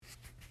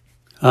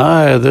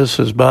Hi, this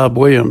is Bob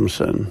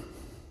Williamson.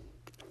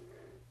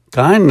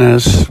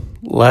 Kindness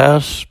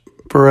lasts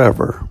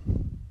forever.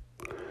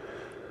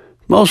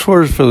 Most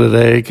words for the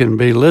day can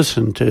be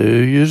listened to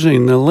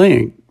using the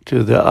link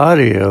to the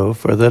audio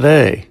for the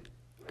day.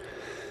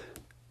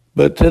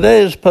 But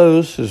today's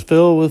post is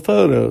filled with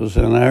photos,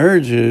 and I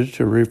urge you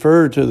to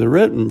refer to the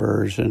written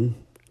version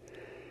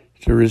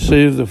to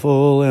receive the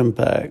full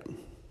impact.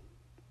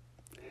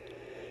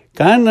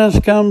 Kindness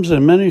comes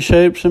in many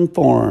shapes and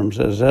forms,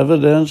 as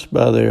evidenced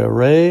by the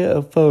array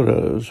of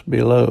photos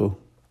below.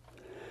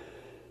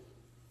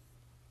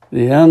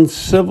 The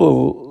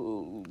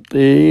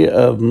uncivility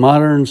of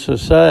modern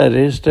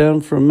society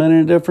stems from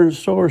many different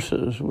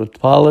sources, with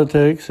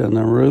politics and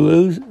the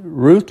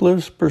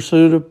ruthless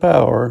pursuit of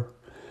power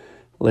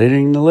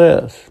leading the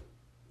list.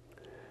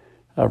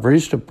 I've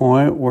reached a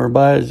point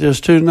whereby it's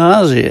just too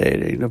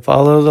nauseating to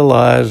follow the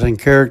lies and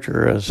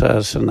character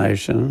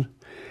assassinations.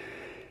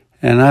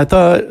 And I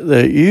thought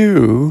that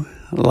you,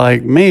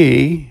 like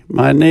me,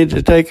 might need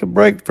to take a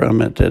break from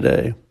it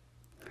today.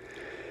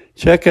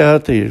 Check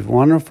out these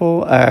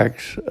wonderful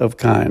acts of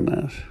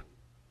kindness.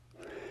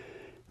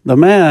 The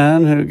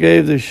man who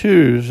gave the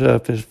shoes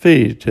off his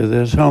feet to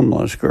this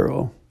homeless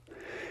girl.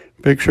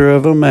 Picture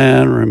of a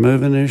man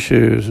removing his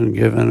shoes and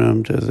giving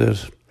them to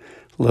this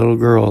little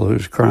girl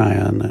who's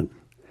crying and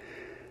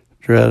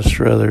dressed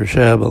rather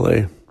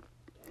shabbily.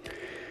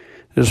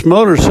 This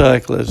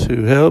motorcyclist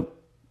who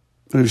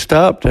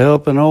stopped to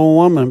help an old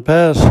woman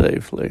pass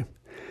safely.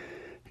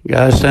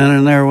 Guy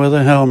standing there with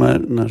a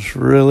helmet and this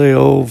really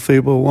old,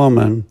 feeble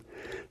woman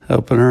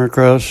helping her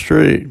across the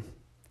street.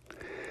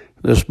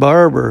 This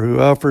barber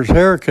who offers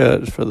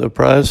haircuts for the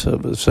price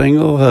of a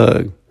single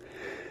hug,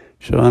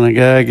 showing a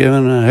guy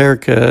giving a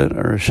haircut,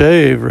 or a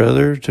shave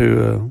rather,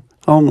 to a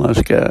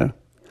homeless guy.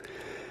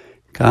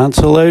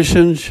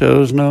 Consolation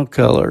shows no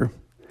color.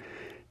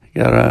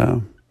 You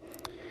got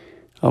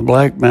a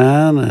black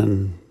man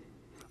and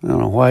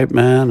a white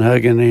man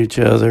hugging each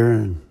other,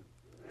 and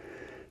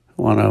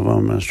one of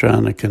them is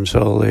trying to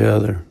console the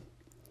other.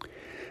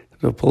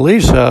 The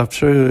police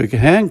officer who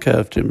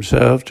handcuffed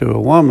himself to a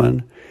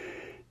woman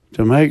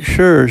to make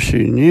sure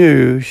she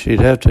knew she'd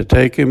have to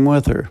take him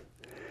with her.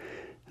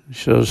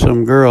 Shows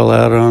some girl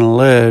out on a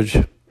ledge.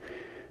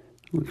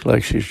 Looks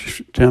like she's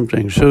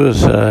attempting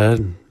suicide,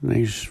 and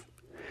he's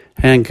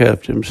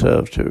handcuffed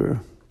himself to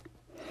her.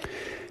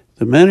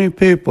 The many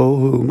people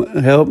who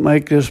helped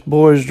make this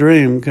boy's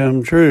dream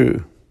come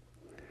true.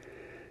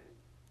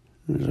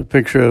 There's a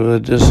picture of a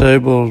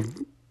disabled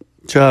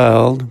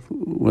child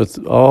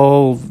with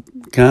all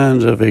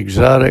kinds of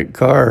exotic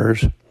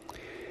cars.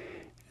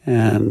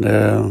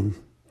 And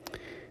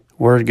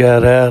word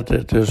got out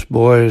that this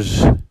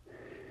boy's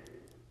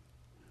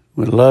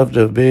would love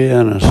to be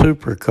in a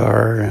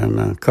supercar, and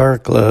the car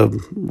club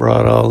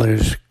brought all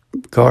these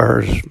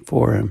cars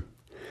for him.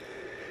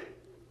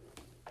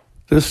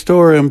 This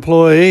store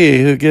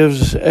employee who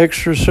gives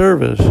extra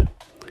service.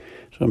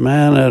 It's a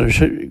man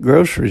at a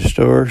grocery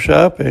store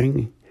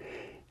shopping,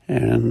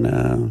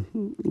 and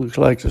looks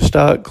like the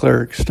stock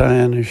clerk's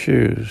tying his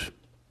shoes.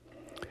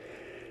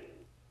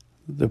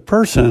 The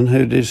person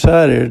who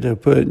decided to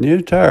put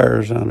new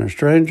tires on a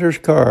stranger's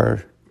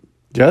car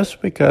just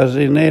because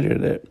he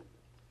needed it.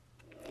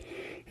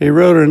 He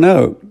wrote a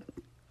note.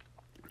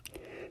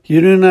 You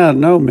do not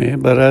know me,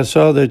 but I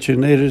saw that you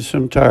needed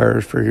some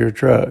tires for your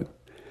truck.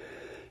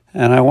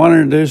 And I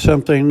wanted to do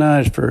something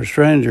nice for a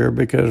stranger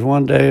because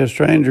one day a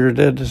stranger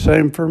did the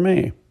same for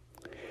me.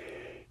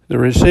 The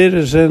receipt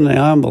is in the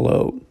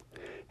envelope,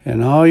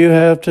 and all you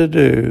have to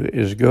do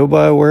is go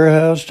by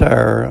Warehouse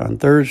Tire on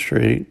 3rd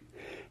Street,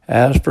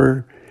 ask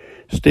for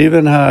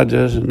Stephen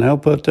Hodges, and they'll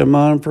put them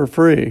on for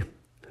free.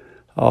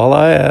 All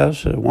I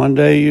ask is one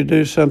day you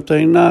do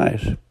something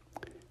nice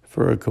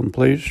for a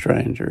complete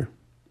stranger.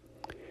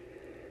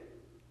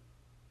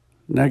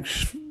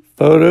 Next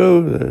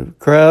photo, the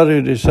crowd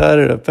who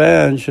decided a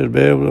fan should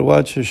be able to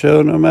watch the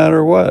show no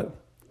matter what.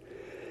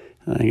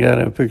 I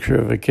got a picture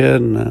of a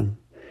kid in a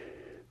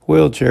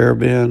wheelchair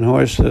being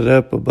hoisted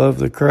up above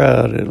the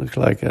crowd. It looks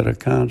like at a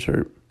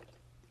concert.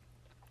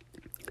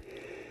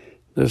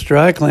 This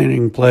dry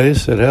cleaning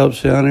place that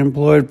helps the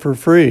unemployed for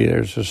free.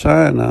 There's a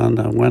sign on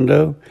the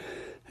window.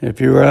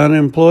 If you are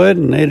unemployed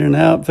and need an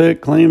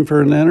outfit cleaned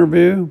for an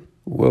interview,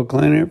 we'll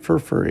clean it for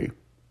free.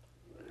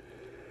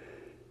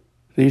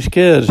 These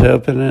kids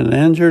helping an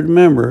injured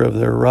member of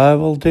their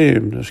rival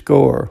team to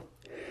score.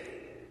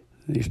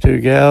 These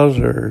two gals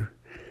are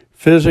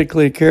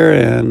physically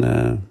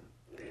carrying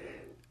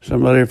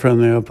somebody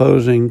from the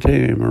opposing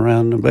team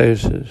around the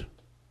bases.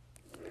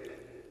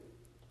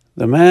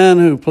 The man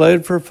who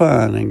played for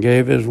fun and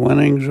gave his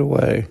winnings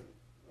away.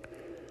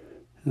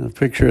 And a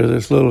picture of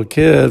this little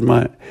kid.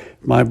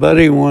 My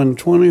buddy won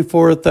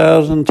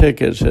 24,000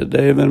 tickets at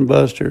Dave &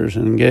 Buster's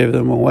and gave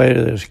them away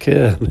to this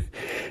kid.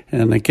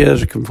 And the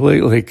kid's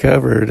completely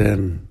covered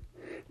in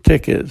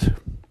tickets.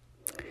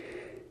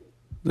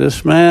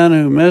 This man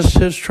who missed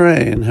his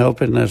train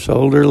helping this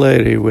older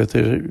lady with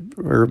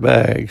her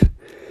bags.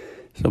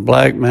 It's a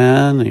black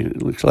man. He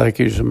looks like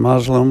he's a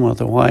Muslim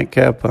with a white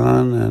cap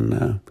on,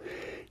 and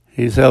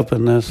he's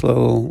helping this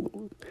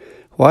little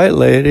white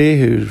lady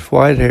who's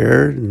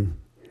white-haired and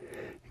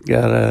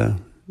got a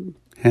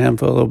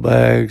handful of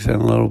bags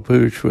and a little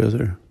pooch with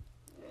her.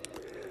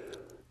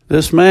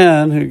 This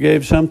man who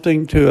gave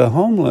something to a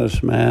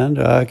homeless man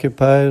to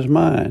occupy his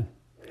mind.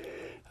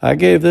 I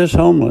gave this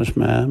homeless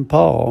man,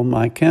 Paul,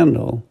 my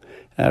Kindle,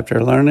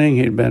 after learning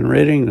he'd been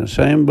reading the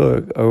same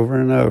book over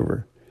and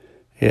over.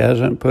 He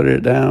hasn't put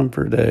it down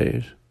for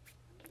days.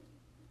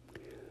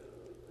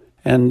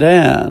 And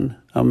Dan,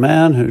 a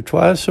man who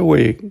twice a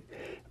week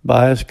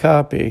buys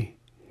copy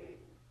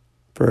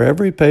for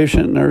every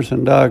patient, nurse,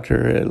 and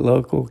doctor at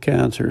local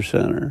cancer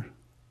center.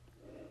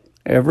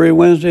 Every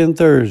Wednesday and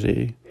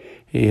Thursday,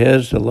 he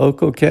heads to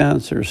local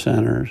cancer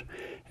centers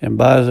and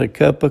buys a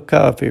cup of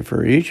coffee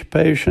for each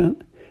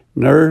patient,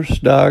 nurse,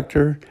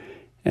 doctor,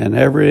 and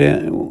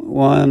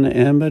everyone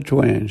in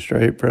between,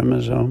 straight from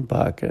his own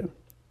pocket.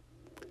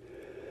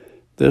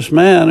 This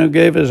man who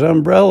gave his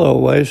umbrella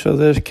away so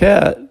this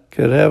cat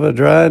could have a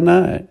dry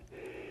night,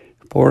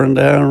 pouring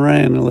down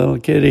rain, a little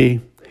kitty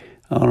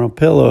on a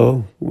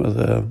pillow with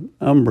an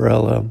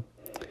umbrella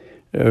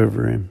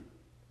over him,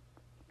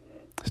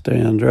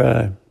 staying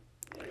dry.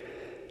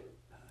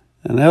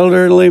 An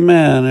elderly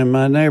man in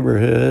my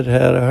neighborhood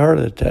had a heart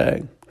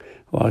attack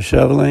while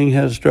shoveling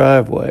his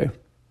driveway.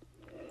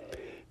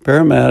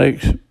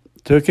 Paramedics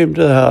took him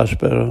to the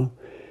hospital,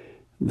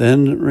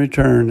 then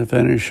returned to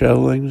finish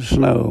shoveling the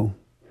snow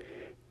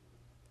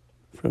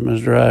from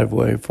his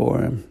driveway for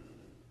him.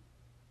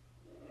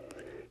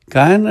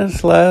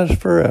 Kindness lasts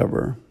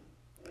forever.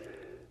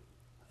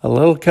 A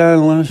little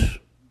kindness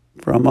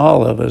from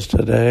all of us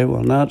today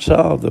will not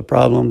solve the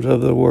problems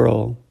of the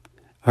world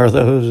or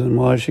those in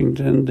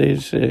Washington,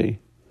 D.C.,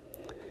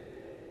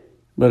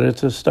 but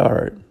it's a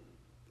start.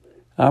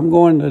 I'm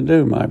going to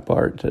do my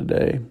part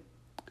today.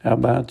 How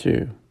about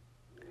you?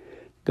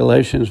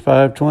 Galatians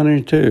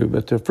 5:22,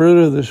 but the fruit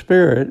of the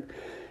Spirit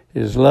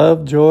is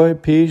love, joy,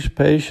 peace,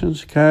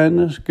 patience,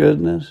 kindness,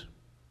 goodness,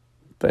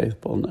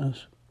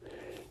 faithfulness.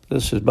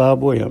 This is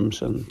Bob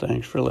Williamson.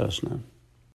 Thanks for listening.